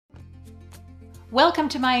Welcome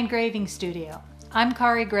to my engraving studio. I'm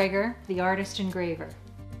Karri Gregor, the Artist Engraver.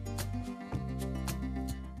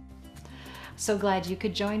 So glad you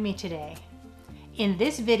could join me today. In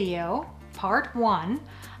this video, part 1,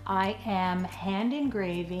 I am hand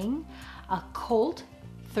engraving a Colt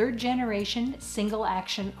 3rd generation single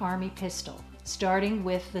action army pistol, starting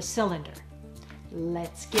with the cylinder.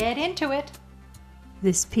 Let's get into it.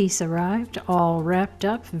 This piece arrived all wrapped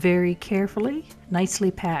up very carefully,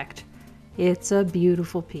 nicely packed. It's a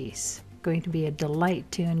beautiful piece. Going to be a delight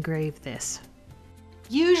to engrave this.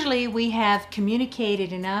 Usually we have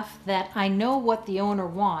communicated enough that I know what the owner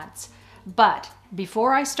wants, but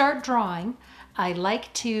before I start drawing, I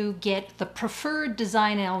like to get the preferred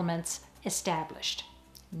design elements established.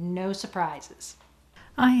 No surprises.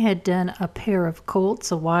 I had done a pair of Colts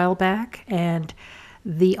a while back, and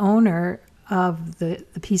the owner of the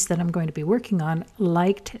piece that I'm going to be working on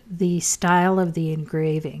liked the style of the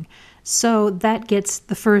engraving. So that gets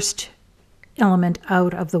the first element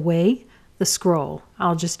out of the way, the scroll.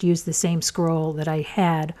 I'll just use the same scroll that I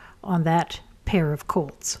had on that pair of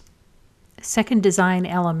Colts. Second design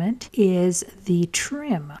element is the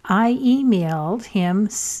trim. I emailed him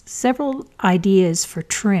several ideas for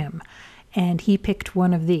trim, and he picked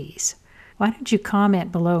one of these. Why don't you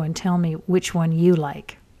comment below and tell me which one you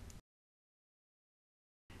like?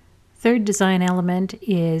 Third design element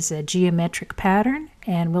is a geometric pattern,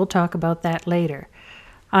 and we'll talk about that later.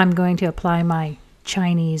 I'm going to apply my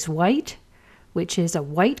Chinese white, which is a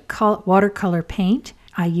white watercolor paint.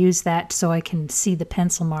 I use that so I can see the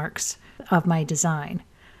pencil marks of my design.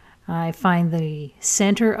 I find the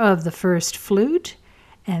center of the first flute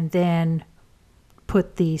and then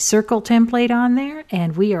put the circle template on there,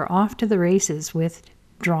 and we are off to the races with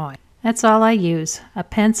drawing. That's all I use, a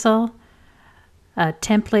pencil, a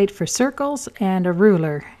template for circles, and a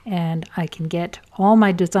ruler, and I can get all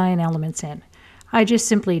my design elements in. I just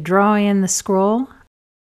simply draw in the scroll.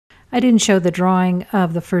 I didn't show the drawing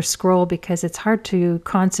of the first scroll because it's hard to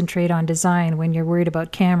concentrate on design when you're worried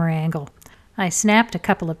about camera angle. I snapped a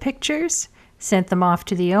couple of pictures, sent them off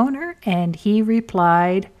to the owner, and he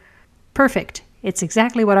replied, "Perfect, it's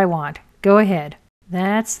exactly what I want. Go ahead."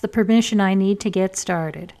 That's the permission I need to get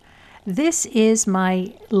started. This is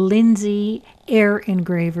my Lindsay air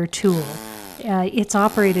engraver tool. It's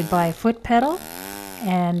operated by a foot pedal,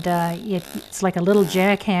 and it's like a little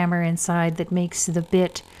jackhammer inside that makes the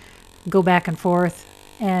bit go back and forth,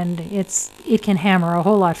 and it can hammer a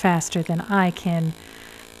whole lot faster than I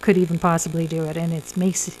could even possibly do it, and it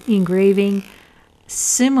makes engraving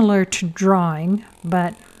similar to drawing,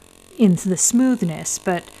 but in the smoothness,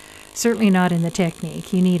 but certainly not in the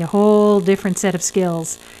technique. You need a whole different set of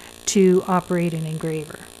skills to operate an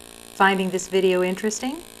engraver. Finding this video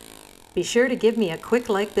interesting? Be sure to give me a quick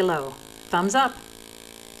like below. Thumbs up!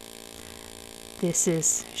 This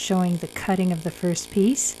is showing the cutting of the first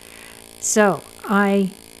piece. So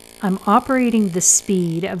I'm operating the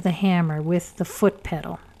speed of the hammer with the foot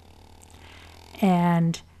pedal,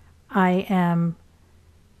 and I am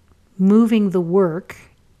moving the work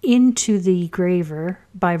into the engraver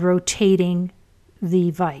by rotating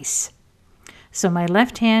the vise. So my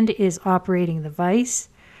left hand is operating the vise,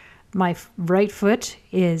 my right foot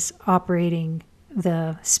is operating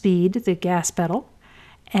the speed, the gas pedal,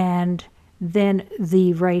 and then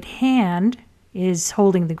the right hand is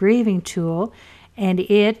holding the graving tool, and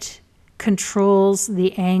it controls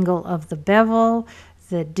the angle of the bevel,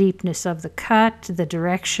 the deepness of the cut, the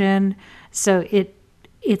direction. So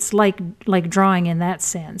it's like drawing in that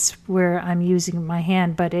sense, where I'm using my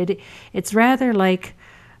hand, but it's rather like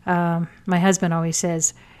my husband always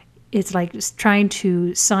says, it's like trying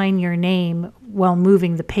to sign your name while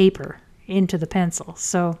moving the paper into the pencil.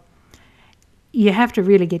 So you have to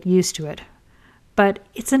really get used to it. But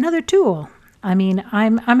it's another tool. I mean,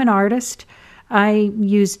 I'm an artist. I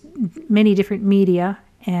use many different media,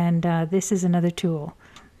 and this is another tool.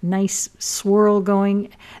 Nice swirl going.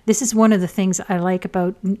 This is one of the things I like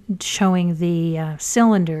about showing the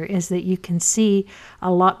cylinder, is that you can see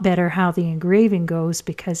a lot better how the engraving goes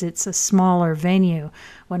because it's a smaller venue.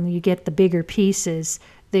 When you get the bigger pieces,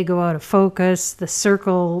 they go out of focus. The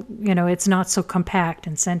circle, it's not so compact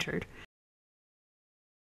and centered.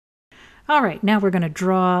 All right, now we're going to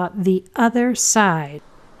draw the other side.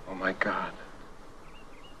 Oh my God.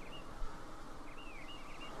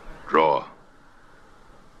 Draw.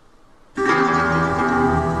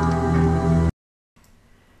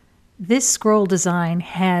 This scroll design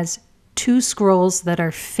has two scrolls that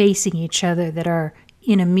are facing each other, that are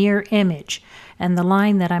in a mirror image. And the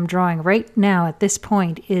line that I'm drawing right now at this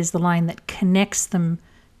point is the line that connects them,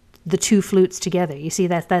 the two flutes together. You see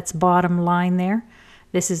that's bottom line there?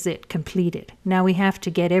 This is it completed. Now we have to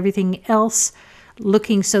get everything else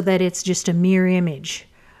looking so that it's just a mirror image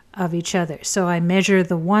of each other. So I measure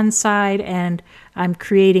the one side and I'm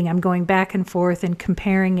going back and forth and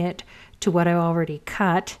comparing it to what I already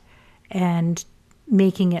cut and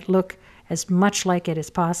making it look as much like it as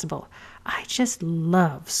possible. I just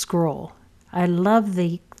love scroll. I love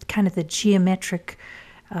the kind of the geometric,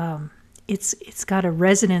 it's got a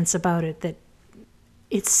resonance about it that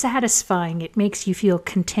it's satisfying. It makes you feel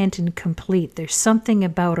content and complete. There's something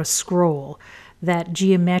about a scroll, that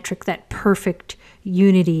geometric, that perfect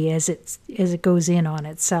unity as it goes in on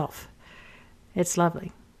itself. It's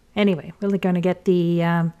lovely. Anyway, we're going to get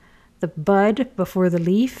the bud before the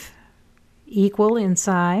leaf equal in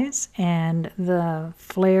size, and the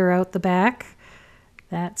flare out the back,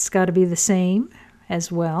 that's got to be the same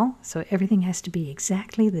as well. So everything has to be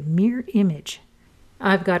exactly the mirror image.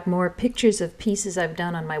 I've got more pictures of pieces I've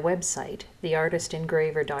done on my website,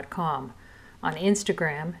 TheArtistEngraver.com, on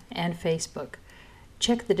Instagram and Facebook.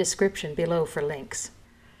 Check the description below for links.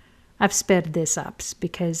 I've sped this up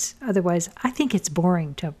because otherwise I think it's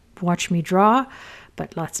boring to watch me draw,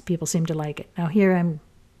 but lots of people seem to like it. Now here I'm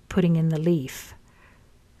putting in the leaf.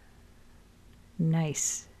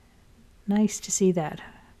 Nice. Nice to see that.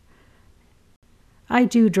 I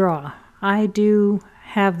do draw. I do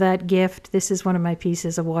have that gift. This is one of my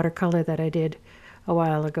pieces of watercolor that I did a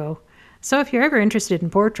while ago. So if you're ever interested in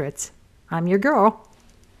portraits, I'm your girl.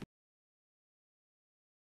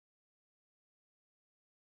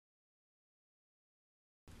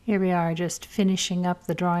 Here we are, just finishing up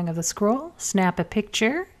the drawing of the scroll. Snap a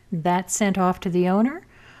picture. That's sent off to the owner.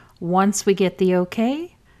 Once we get the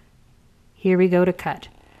okay, here we go to cut.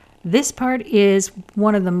 This part is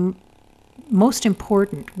one of the most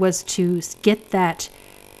important, was to get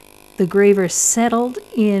the graver settled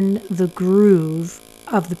in the groove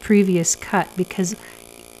of the previous cut, because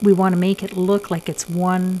we want to make it look like it's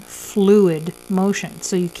one fluid motion.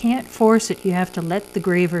 So you can't force it. You have to let the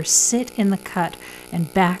graver sit in the cut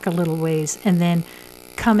and back a little ways and then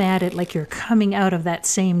come at it like you're coming out of that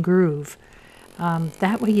same groove.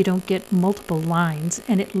 That way you don't get multiple lines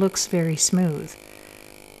and it looks very smooth.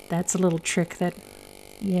 That's a little trick that,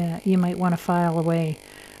 yeah, you might want to file away.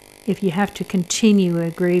 If you have to continue a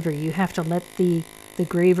graver, you have to let the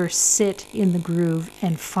graver sit in the groove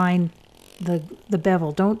and find the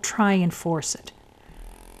bevel. Don't try and force it.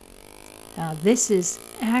 Now this is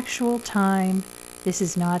actual time. This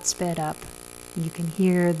is not sped up. You can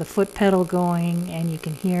hear the foot pedal going, and you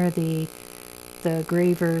can hear the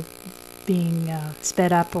graver being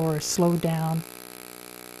sped up or slowed down.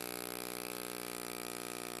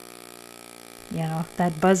 You know,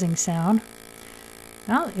 that buzzing sound.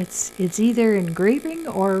 Well, it's either engraving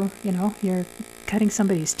or, you know, you're cutting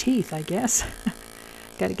somebody's teeth, I guess.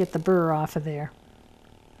 Got to get the burr off of there.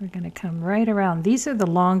 We're going to come right around. These are the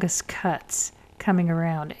longest cuts coming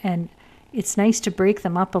around, and it's nice to break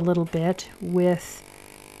them up a little bit with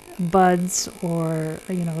buds or,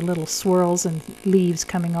 you know, little swirls and leaves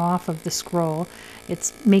coming off of the scroll.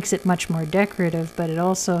 It makes it much more decorative, but it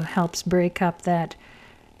also helps break up that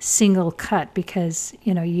single cut, because,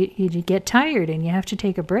 you know, you get tired and you have to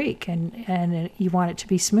take a break, and you want it to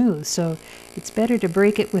be smooth. So it's better to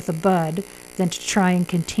break it with a bud than to try and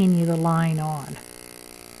continue the line on.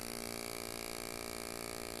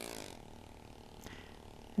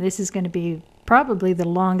 This is going to be probably the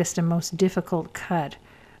longest and most difficult cut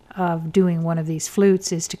of doing one of these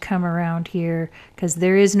flutes, is to come around here, because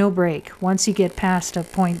there is no break. Once you get past a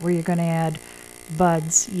point where you're going to add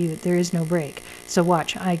buds, there is no break. So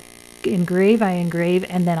watch, I engrave,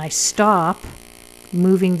 and then I stop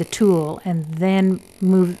moving the tool, and then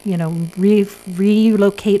move, you know,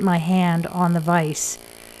 relocate my hand on the vise.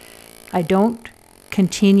 I don't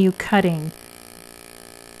continue cutting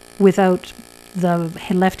without the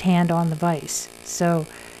left hand on the vise. So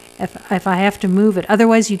if I have to move it,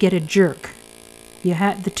 otherwise you get a jerk. You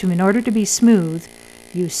have in order to be smooth,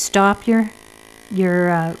 you stop your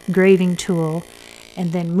graving tool,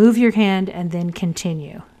 and then move your hand, and then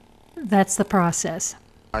continue. That's the process.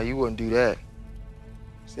 You wouldn't do that.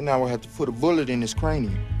 See, now we'll have to put a bullet in his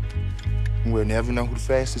cranium. And we'll never know who the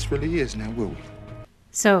fastest really is now, will we?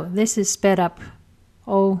 So this is sped up,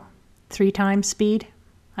 3 times speed,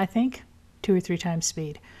 I think. 2 or 3 times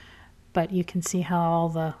speed. But you can see how all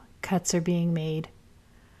the cuts are being made.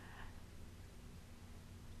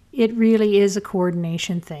 It really is a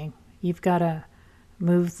coordination thing. You've got to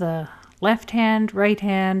move the left hand, right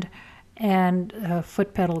hand, and a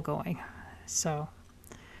foot pedal going. So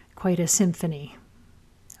quite a symphony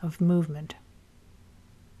of movement.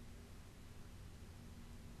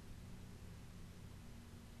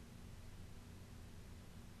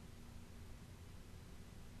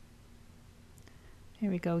 Here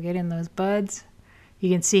we go, get in those buds. You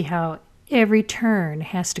can see how every turn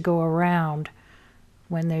has to go around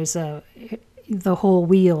when there's the whole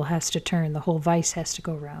wheel has to turn, the whole vise has to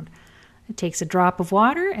go around. It takes a drop of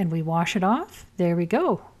water and we wash it off. There we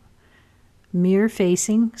go. Mirror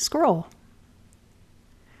facing scroll.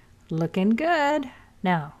 Looking good.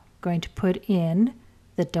 Now, going to put in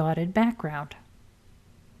the dotted background.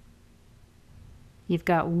 You've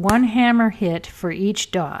got one hammer hit for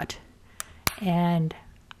each dot, and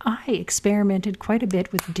I experimented quite a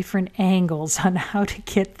bit with different angles on how to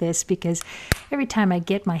get this, because every time I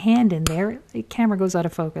get my hand in there, the camera goes out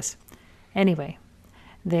of focus. Anyway,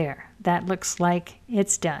 there, that looks like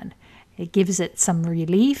it's done. It gives it some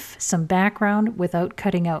relief, some background without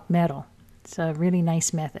cutting out metal. It's a really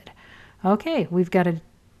nice method. Okay, we've got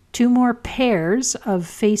two more pairs of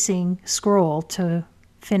facing scroll to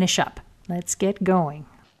finish up. Let's get going.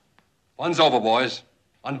 One's over, boys.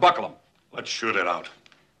 Unbuckle them. Let's shoot it out.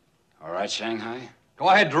 All right, Shanghai? Go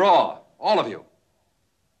ahead, draw. All of you.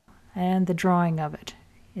 And the drawing of it.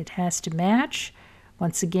 It has to match.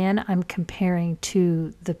 Once again, I'm comparing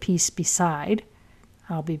to the piece beside.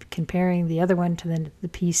 I'll be comparing the other one to the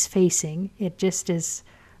piece facing. It just is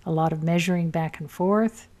a lot of measuring back and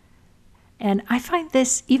forth. And I find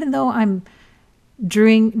this, even though I'm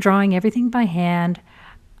drawing everything by hand,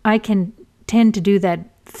 I can tend to do that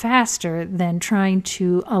faster than trying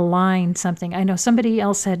to align something. I know somebody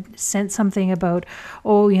else had sent something about,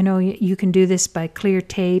 oh, you know, you can do this by clear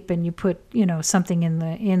tape, and you put, you know, something in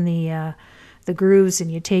the grooves,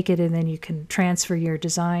 and you take it, and then you can transfer your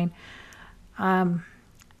design.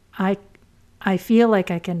 I feel like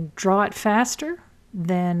I can draw it faster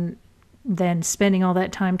than spending all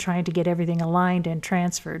that time trying to get everything aligned and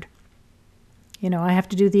transferred. You know, I have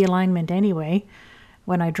to do the alignment anyway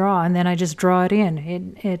when I draw, and then I just draw it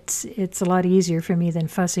in. It's a lot easier for me than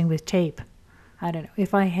fussing with tape. I don't know.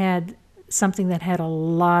 If I had something that had a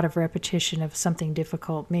lot of repetition of something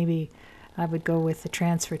difficult, maybe I would go with the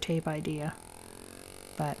transfer tape idea.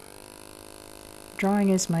 But drawing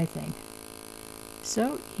is my thing.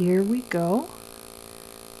 So here we go,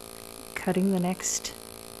 cutting the next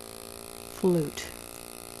flute.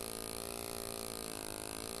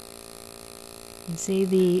 You see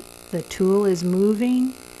the tool is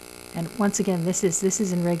moving, and once again, this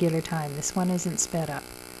is in regular time. This one isn't sped up.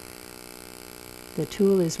 The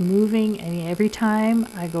tool is moving, and every time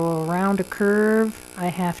I go around a curve, I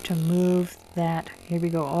have to move that. Here we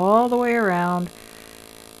go, all the way around,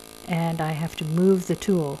 and I have to move the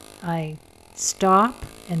tool. I stop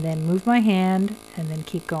and then move my hand and then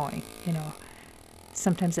keep going. You know,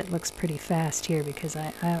 sometimes it looks pretty fast here because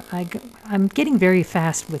I'm getting very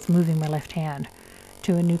fast with moving my left hand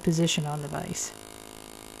to a new position on the vise.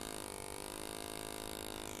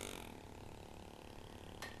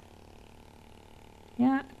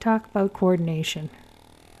 Yeah, talk about coordination.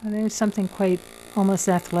 There's something quite almost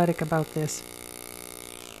athletic about this.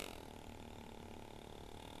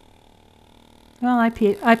 Well, I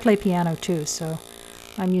play piano too, so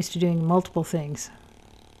I'm used to doing multiple things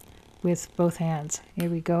with both hands. Here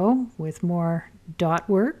we go with more dot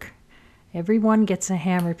work. Everyone gets a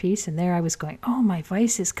hammer piece, and there I was going, oh, my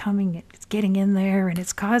vise is coming, it's getting in there, and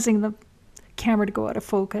it's causing the camera to go out of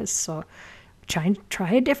focus. So try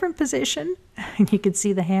a different position, and you can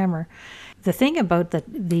see the hammer. The thing about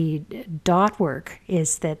the dot work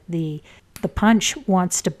is that the punch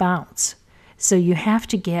wants to bounce. So you have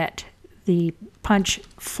to get the punch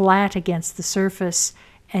flat against the surface,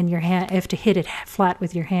 and you have to hit it flat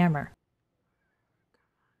with your hammer.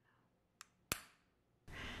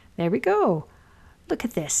 There we go. Look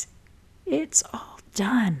at this. It's all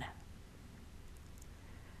done.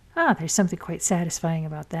 Ah, there's something quite satisfying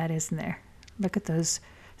about that, isn't there? Look at those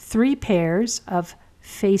 3 pairs of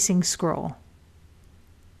facing scroll.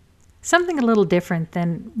 Something a little different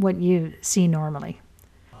than what you see normally.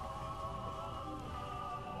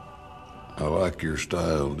 I like your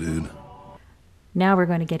style, dude. Now we're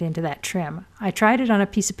going to get into that trim. I tried it on a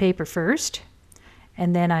piece of paper first,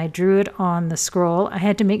 and then I drew it on the scroll. I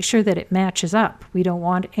had to make sure that it matches up. We don't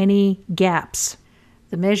want any gaps.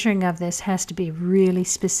 The measuring of this has to be really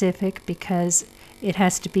specific because it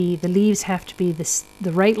has to be, the leaves have to be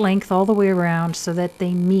the right length all the way around so that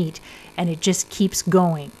they meet, and it just keeps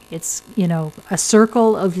going. It's, you know, a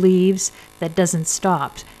circle of leaves that doesn't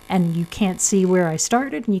stop, and you can't see where I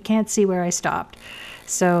started and you can't see where I stopped.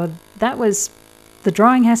 So that was, the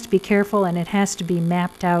drawing has to be careful, and it has to be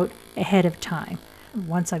mapped out ahead of time.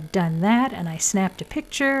 Once I've done that, and I snapped a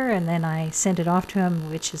picture, and then I sent it off to him,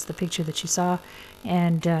 which is the picture that you saw,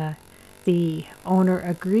 and the owner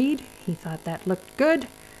agreed. He thought that looked good,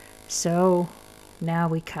 so now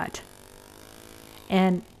we cut.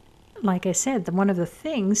 And like I said, one of the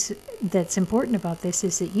things that's important about this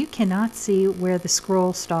is that you cannot see where the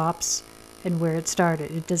scroll stops and where it started.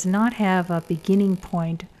 It does not have a beginning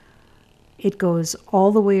point. It goes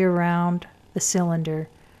all the way around the cylinder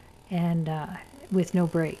and with no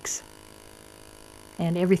breaks.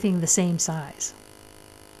 And everything the same size.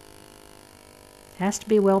 Has to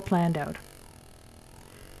be well planned out.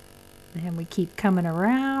 And we keep coming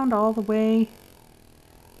around all the way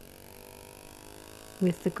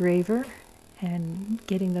with the graver and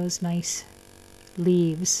getting those nice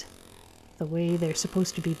leaves the way they're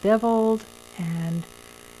supposed to be beveled. And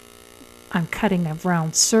I'm cutting a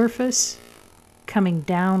round surface coming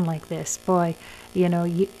down like this. Boy, you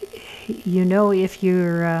know if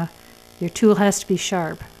your tool has to be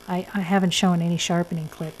sharp. I haven't shown any sharpening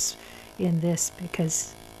clips in this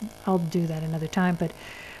because I'll do that another time, but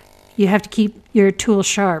you have to keep your tool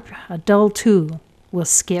sharp. A dull tool will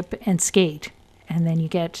skip and skate, and then you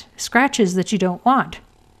get scratches that you don't want.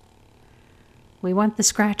 We want the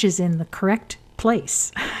scratches in the correct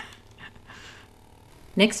place.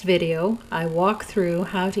 Next video, I walk through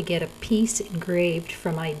how to get a piece engraved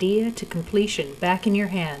from idea to completion back in your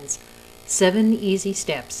hands. 7 easy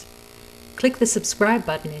steps. Click the subscribe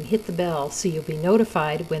button and hit the bell so you'll be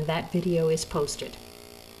notified when that video is posted.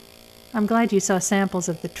 I'm glad you saw samples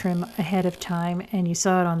of the trim ahead of time and you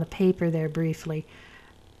saw it on the paper there briefly,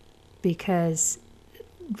 because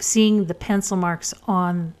seeing the pencil marks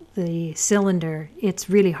on the cylinder, it's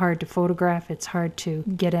really hard to photograph. It's hard to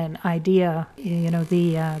get an idea. You know,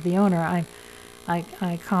 the owner,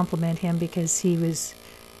 I compliment him because he was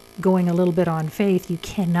going a little bit on faith. You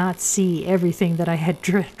cannot see everything that I had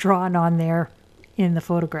drawn on there in the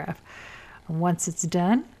photograph. And once it's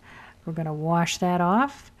done, we're going to wash that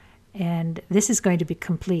off, and this is going to be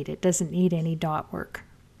complete. It doesn't need any dot work.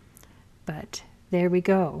 But there we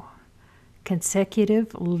go.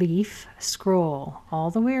 Consecutive leaf scroll all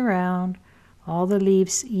the way around, all the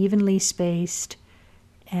leaves evenly spaced,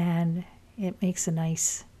 and it makes a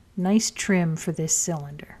nice trim for this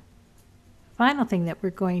cylinder. Final thing that we're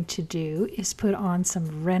going to do is put on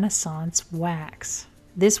some Renaissance wax.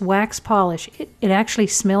 This wax polish, it actually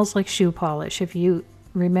smells like shoe polish if you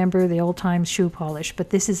remember the old time shoe polish, but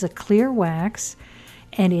this is a clear wax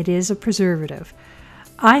and it is a preservative.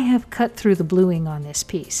 I have cut through the bluing on this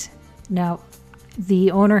piece. Now,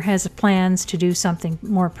 the owner has plans to do something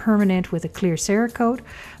more permanent with a clear Cerakote,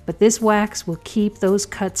 but this wax will keep those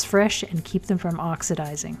cuts fresh and keep them from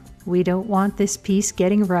oxidizing. We don't want this piece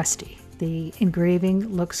getting rusty. The engraving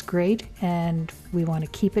looks great and we want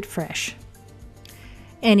to keep it fresh.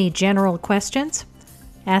 Any general questions?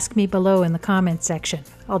 Ask me below in the comments section.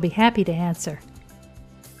 I'll be happy to answer.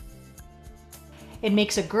 It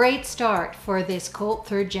makes a great start for this Colt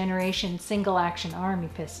 3rd generation single action army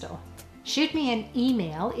pistol. Shoot me an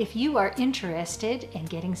email if you are interested in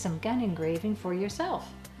getting some gun engraving for yourself.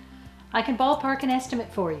 I can ballpark an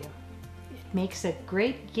estimate for you. It makes a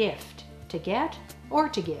great gift to get or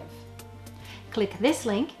to give. Click this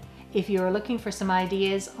link if you are looking for some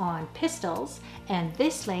ideas on pistols, and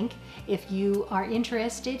this link if you are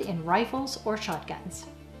interested in rifles or shotguns.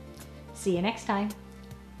 See you next time.